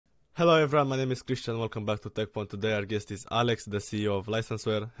Hello everyone, my name is Christian. Welcome back to TechPoint. Today our guest is Alex, the CEO of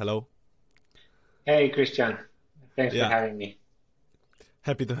Licenseware. Hello. Hey, Christian. Thanks for Yeah, having me.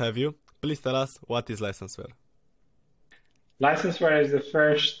 happy to have you. Please tell us, what is Licenseware? Licenseware is the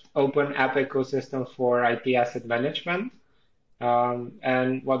first open app ecosystem for IT asset management.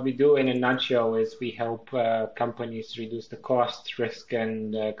 And what we do in a nutshell is we help companies reduce the cost, risk,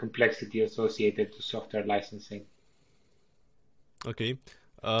 and complexity associated to software licensing. Okay.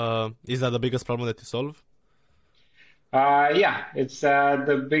 Is that the biggest problem that you solve? Yeah, it's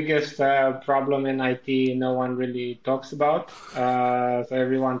the biggest problem in IT no one really talks about. So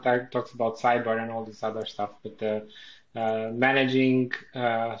everyone talks about cyber and all this other stuff, but managing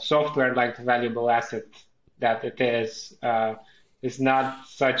software like the valuable asset that it is not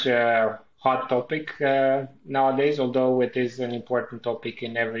such a hot topic nowadays, although it is an important topic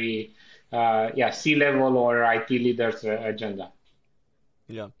in every C-level or IT leader's agenda.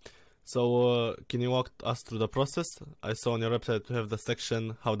 Yeah. So can you walk us through the process? I saw on your website you have the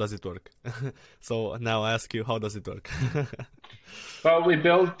section, how does it work? So now I ask you, how does it work? Well, we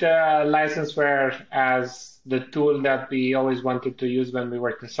built Licenseware as the tool that we always wanted to use when we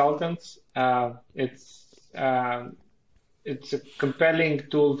were consultants. It's a compelling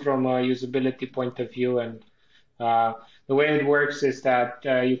tool from a usability point of view, and the way it works is that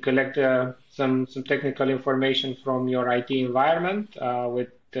you collect some technical information from your IT environment with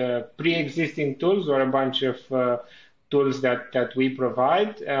pre-existing tools or a bunch of tools that we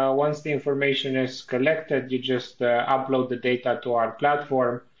provide. Once the information is collected, you just upload the data to our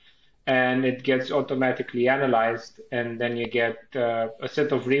platform, and it gets automatically analyzed, and then you get a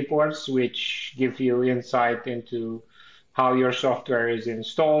set of reports which give you insight into how your software is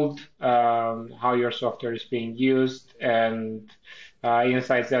installed, how your software is being used, and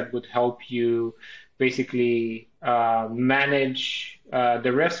insights that would help you basically manage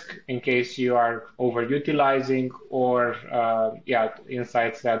the risk in case you are overutilizing, or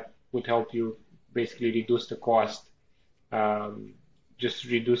insights that would help you basically reduce the cost, just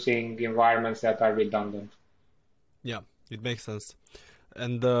reducing environments that are redundant. Yeah, it makes sense.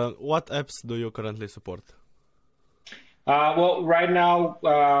 And what apps do you currently support? Well, right now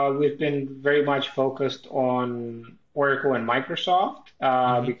we've been very much focused on Oracle and Microsoft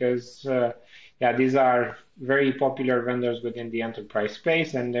because these are very popular vendors within the enterprise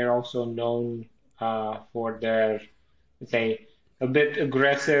space, and they're also known for their, let's say, a bit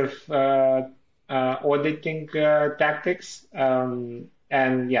aggressive auditing tactics.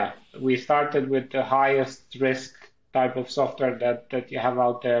 And yeah, we started with the highest risk type of software that you have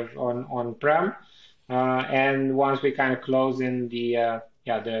out there on-prem. And once we kind of close in the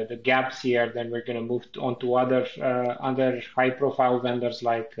gaps here, then we're going to move on to other high-profile vendors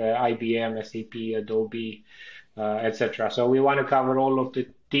like IBM, SAP, Adobe, etc. So we want to cover all of the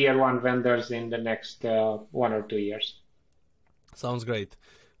tier one vendors in the next 1 or 2 years. Sounds great.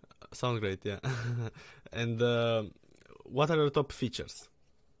 Sounds great, yeah. And what are your top features?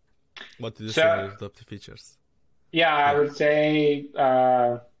 What did you say are your top features? Yeah, I would say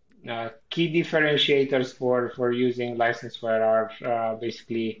key differentiators for using Licenseware are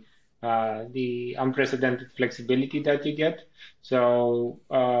basically the unprecedented flexibility that you get. So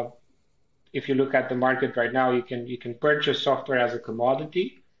if you look at the market right now, you can purchase software as a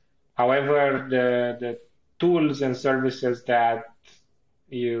commodity. However, the tools and services that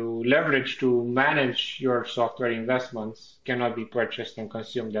you leverage to manage your software investments cannot be purchased and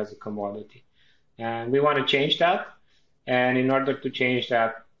consumed as a commodity. And we want to change that. And in order to change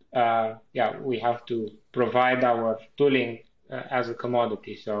that, we have to provide our tooling as a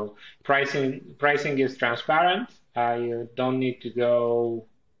commodity. So pricing is transparent. You don't need to go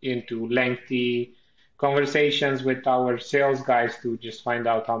into lengthy conversations with our sales guys to just find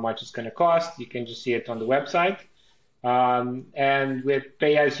out how much it's going to cost. You can just see it on the website. And with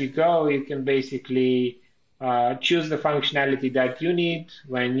pay as you go, you can basically choose the functionality that you need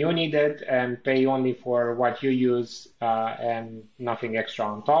when you need it, and pay only for what you use and nothing extra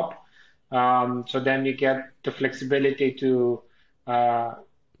on top. So then you get the flexibility to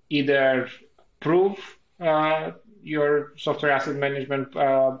either prove your software asset management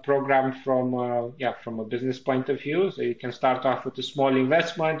program from a business point of view. So you can start off with a small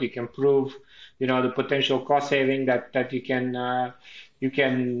investment. You can prove, the potential cost saving that you can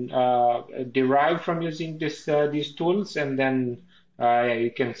derive from using these tools, and then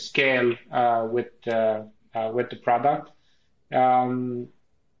you can scale with the product.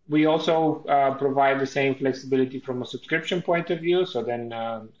 We also provide the same flexibility from a subscription point of view. So then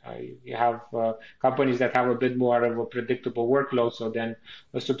you have companies that have a bit more of a predictable workload. So then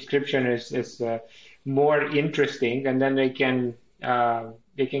a subscription is more interesting, and then they can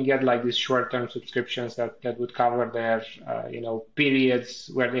they can get like these short-term subscriptions that would cover their periods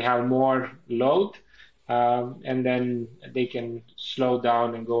where they have more load, and then they can slow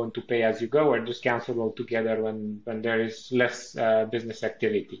down and go into pay as you go, or just cancel altogether when there is less business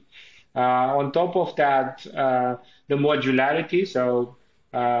activity. On top of that, the modularity. So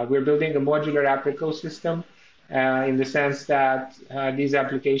we're building a modular app ecosystem in the sense that these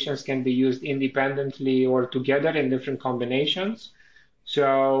applications can be used independently or together in different combinations.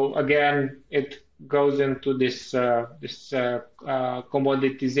 So again, it goes into this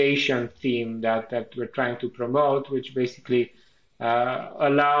commoditization theme that we're trying to promote, which basically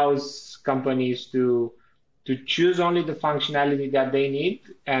allows companies to choose only the functionality that they need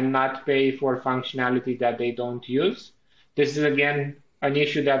and not pay for functionality that they don't use. This is again an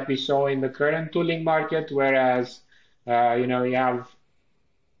issue that we saw in the current tooling market, whereas you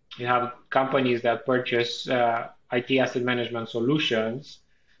have companies that purchase IT asset management solutions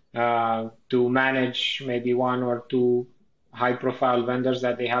to manage maybe one or two high-profile vendors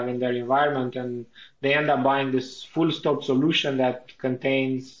that they have in their environment, and they end up buying this full-stop solution that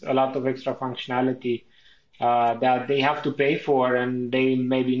contains a lot of extra functionality that they have to pay for, and they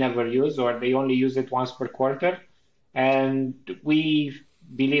maybe never use, or they only use it once per quarter. And we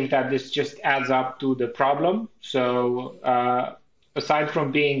believe that this just adds up to the problem. So aside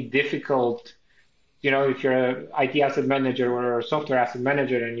from being difficult, if you're an IT asset manager or a software asset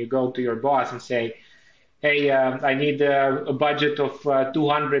manager and you go to your boss and say, hey, I need a budget of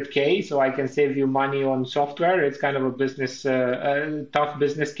 200K so I can save you money on software. It's kind of a tough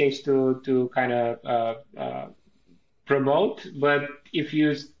business case to kind of promote. But if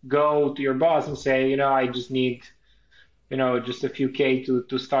you go to your boss and say, I just need, just a few K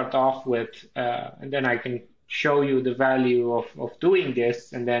to start off with, and then I can show you the value of doing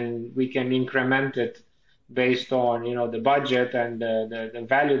this, and then we can increment it based on the budget and the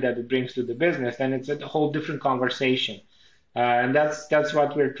value that it brings to the business, then it's a whole different conversation. And that's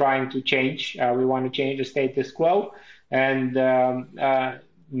what we're trying to change. We want to change the status quo and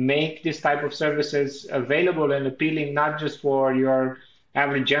make this type of services available and appealing not just for your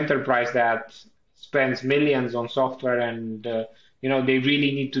average enterprise that spends millions on software and they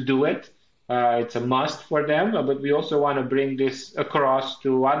really need to do it. It's a must for them, but we also want to bring this across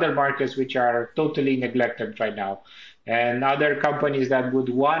to other markets which are totally neglected right now, and other companies that would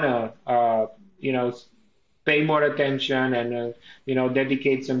want to, pay more attention and,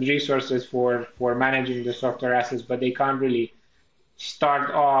 dedicate some resources for managing the software assets, but they can't really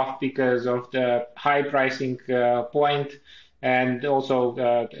start off because of the high pricing point, and also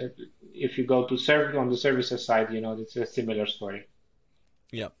if you go to on the services side, it's a similar story.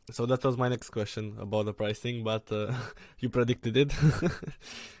 Yeah, so that was my next question about the pricing, but you predicted it.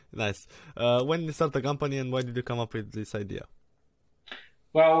 Nice. When did you start the company and why did you come up with this idea?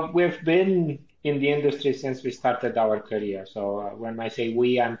 Well, we've been in the industry since we started our career. So when I say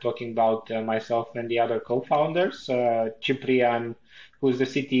we, I'm talking about myself and the other co-founders, Ciprian, who's the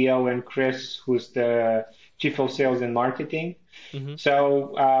CTO, and Chris, who's the Chief of Sales and Marketing. Mm-hmm.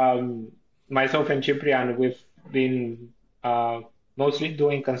 So myself and Ciprian, we've been mostly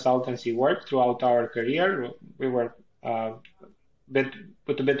doing consultancy work throughout our career. We were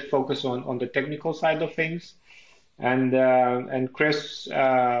put a bit focus on the technical side of things, and Chris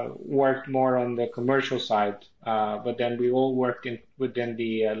worked more on the commercial side. But then we all worked within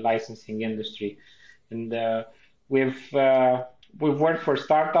the licensing industry, and we've worked for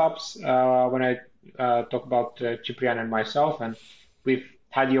startups. When I talk about Ciprian and myself, and we've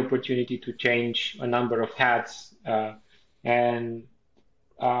had the opportunity to change a number of hats. And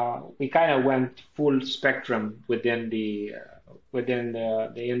we kind of went full spectrum within the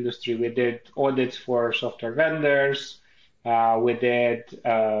industry. We did audits for software vendors. We did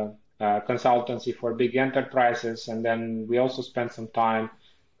consultancy for big enterprises, and then we also spent some time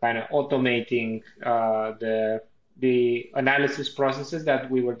kind of automating the analysis processes that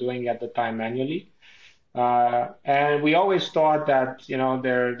we were doing at the time manually. And we always thought that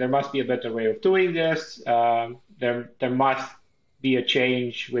there must be a better way of doing this. There must be a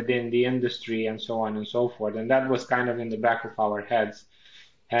change within the industry and so on and so forth. And that was kind of in the back of our heads.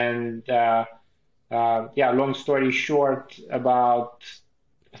 And long story short, about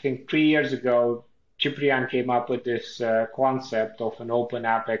I think 3 years ago, Ciprian came up with this concept of an open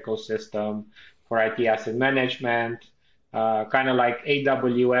app ecosystem for IT asset management, kind of like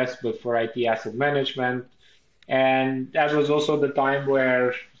AWS, but for IT asset management. And that was also the time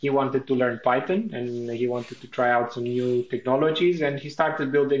where he wanted to learn Python and he wanted to try out some new technologies. And he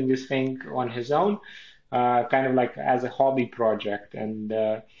started building this thing on his own, kind of like as a hobby project. And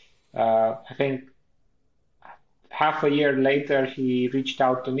I think half a year later, he reached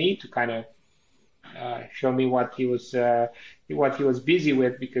out to me to kind of show me what he was busy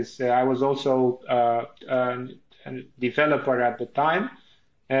with, because I was also a developer at the time,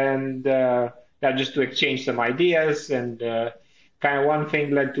 and yeah, just to exchange some ideas, and kind of one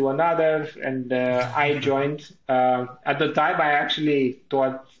thing led to another, and I joined. At the time, I actually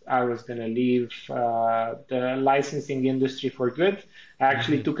thought I was going to leave the licensing industry for good. I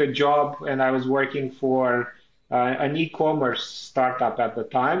actually took a job, and I was working for an e-commerce startup at the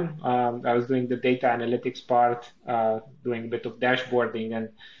time. I was doing the data analytics part, doing a bit of dashboarding,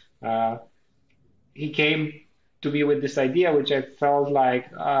 and he came to me with this idea, which I felt like,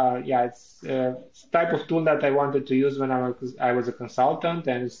 yeah, it's the type of tool that I wanted to use when I was a consultant,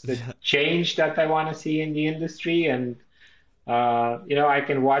 and it's the Yeah. change that I want to see in the industry. And I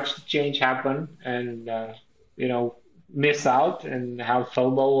can watch the change happen, and miss out and have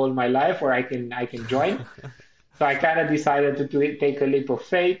FOMO all my life, or I can join. So I kind of decided to take a leap of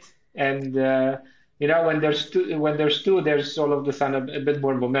faith, and when there's two, there's all of the sudden a bit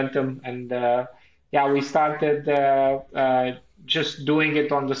more momentum, and yeah, we started just doing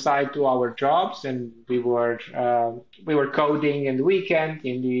it on the side to our jobs, and we were coding in the weekend,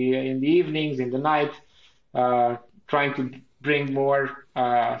 in the evenings, in the night, uh, trying to bring more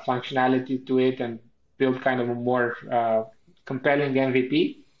functionality to it and build kind of a more compelling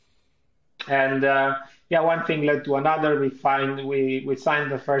MVP. And yeah, one thing led to another. We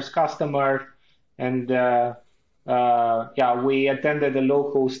signed the first customer, and yeah, we attended a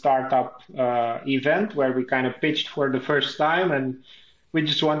local startup event where we kind of pitched for the first time, and we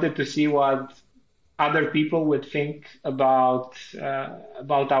just wanted to see what other people would think about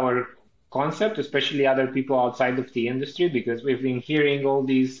our concept, especially other people outside of the industry, because we've been hearing all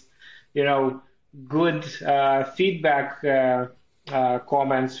these, you know, good feedback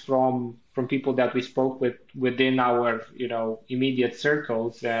comments from people that we spoke with within our immediate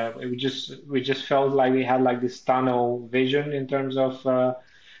circles. We just felt like we had like this tunnel vision in terms of.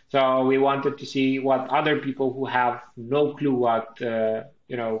 So we wanted to see what other people who have no clue what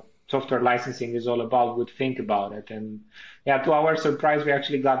software licensing is all about would think about it. And yeah, to our surprise, we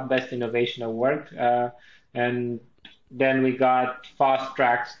actually got Best Innovation Award, and then we got fast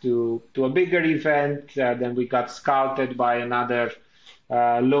tracks to a bigger event. Then we got scouted by another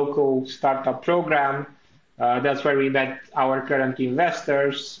local startup program. That's where we met our current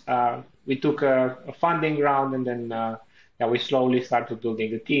investors. We took a funding round, and then yeah, we slowly started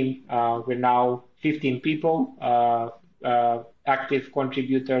building a team. We're now 15 people, active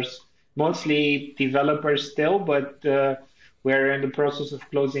contributors, mostly developers still, but we're in the process of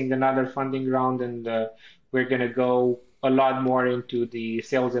closing another funding round, and we're going to go a lot more into the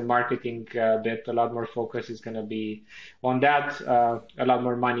sales and marketing bit. A lot more focus is going to be on that. A lot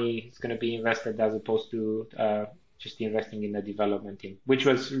more money is going to be invested as opposed to just investing in the development team, which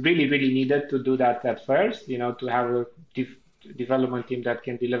was really, really needed to do that at first, to have a development team that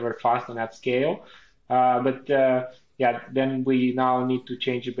can deliver fast and at scale. But yeah, then we now need to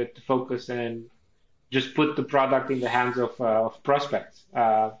change a bit the focus and just put the product in the hands of prospects.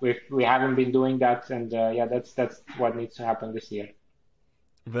 We haven't been doing that, and yeah, that's what needs to happen this year.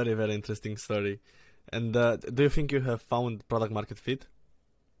 Very, very interesting story. And do you think you have found product market fit?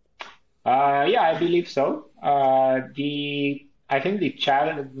 Yeah, I believe so. I think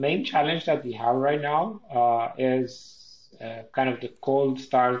the main challenge that we have right now is kind of the cold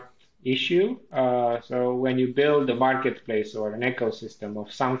start issue. So when you build a marketplace or an ecosystem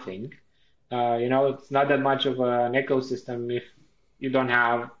of something, it's not that much of an ecosystem if you don't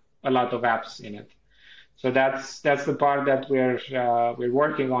have a lot of apps in it. So that's the part that we're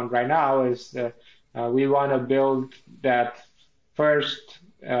working on right now. Is we want to build that first,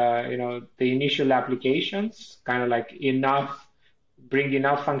 the initial applications, kind of like bring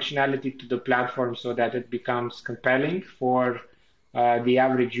enough functionality to the platform so that it becomes compelling for the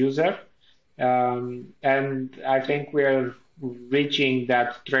average user. And I think we're reaching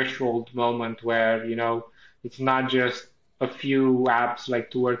that threshold moment where, it's not just a few apps, like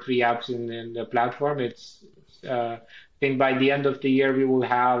two or three apps in the platform. I think by the end of the year, we will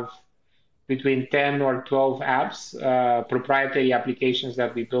have between 10 or 12 apps, proprietary applications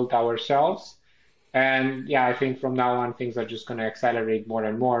that we built ourselves. And yeah, I think from now on, things are just going to accelerate more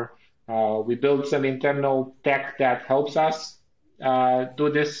and more. We built some internal tech that helps us do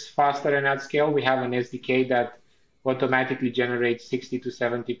this faster and at scale. We have an SDK that automatically generates 60 to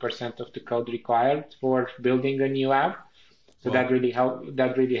 70% of the code required for building a new app. So Wow.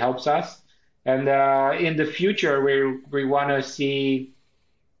 that really helps us. And in the future, we want to see,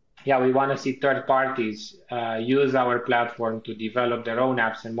 yeah, we want to see third parties use our platform to develop their own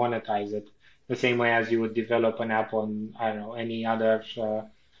apps and monetize it. the same way as you would develop an app on, I don't know, any other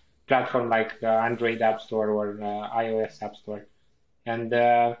platform like Android App Store or iOS App Store. And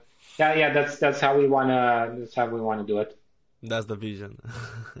yeah, that's how we wanna do it. That's the vision.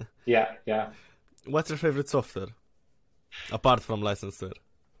 Yeah, yeah. What's your favorite software apart from licenseware?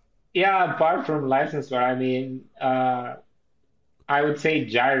 Yeah, apart from licenseware, I mean, I would say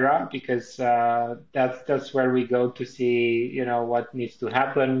Jira because that's where we go to see, what needs to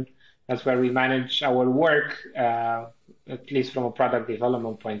happen. That's where we manage our work, at least from a product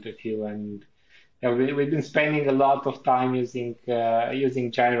development point of view. And we've been spending a lot of time using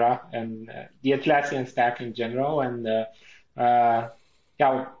Jira and the Atlassian stack in general. And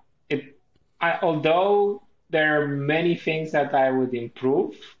yeah, although there are many things that I would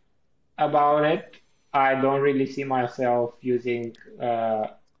improve about it, I don't really see myself using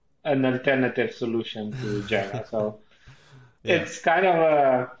an alternative solution to Jira. So Yeah, it's kind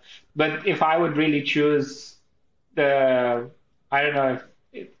of but if I would really choose I don't know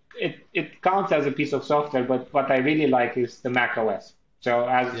if it counts as a piece of software, but what I really like is the Mac OS. So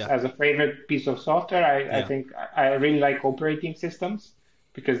yeah, as a favorite piece of software, I yeah, think I really like operating systems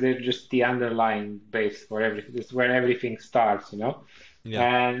because they're just the underlying base for everything. It's where everything starts.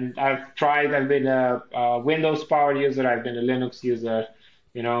 yeah, And I've been a Windows power user, I've been a Linux user,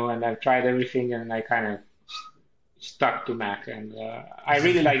 and I've tried everything and I kind of stuck to Mac. And I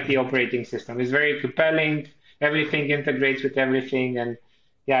really like the operating system. It's very compelling. Everything integrates with everything. And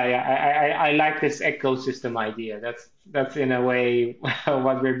yeah, I like this ecosystem idea. That's in a way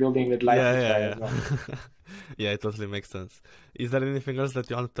what we're building with yeah, Licenseware yeah, as well. yeah. Yeah, it totally makes sense. Is there anything else that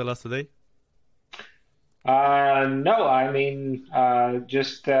you want to tell us today? No, I mean,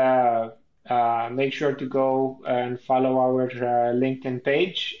 just make sure to go and follow our LinkedIn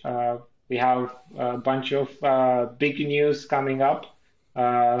page. We have a bunch of big news coming up,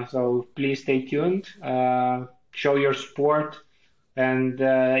 so please stay tuned. Show your support, and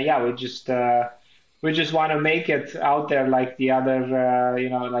yeah, we just want to make it out there like the other,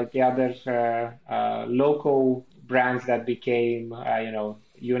 local brands that became,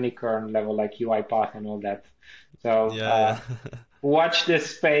 unicorn level like UiPath and all that. So Yeah, yeah. watch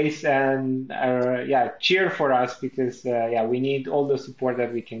this space and yeah, cheer for us because yeah, we need all the support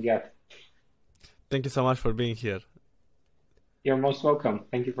that we can get. Thank you so much for being here. You're most welcome.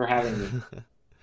 Thank you for having me.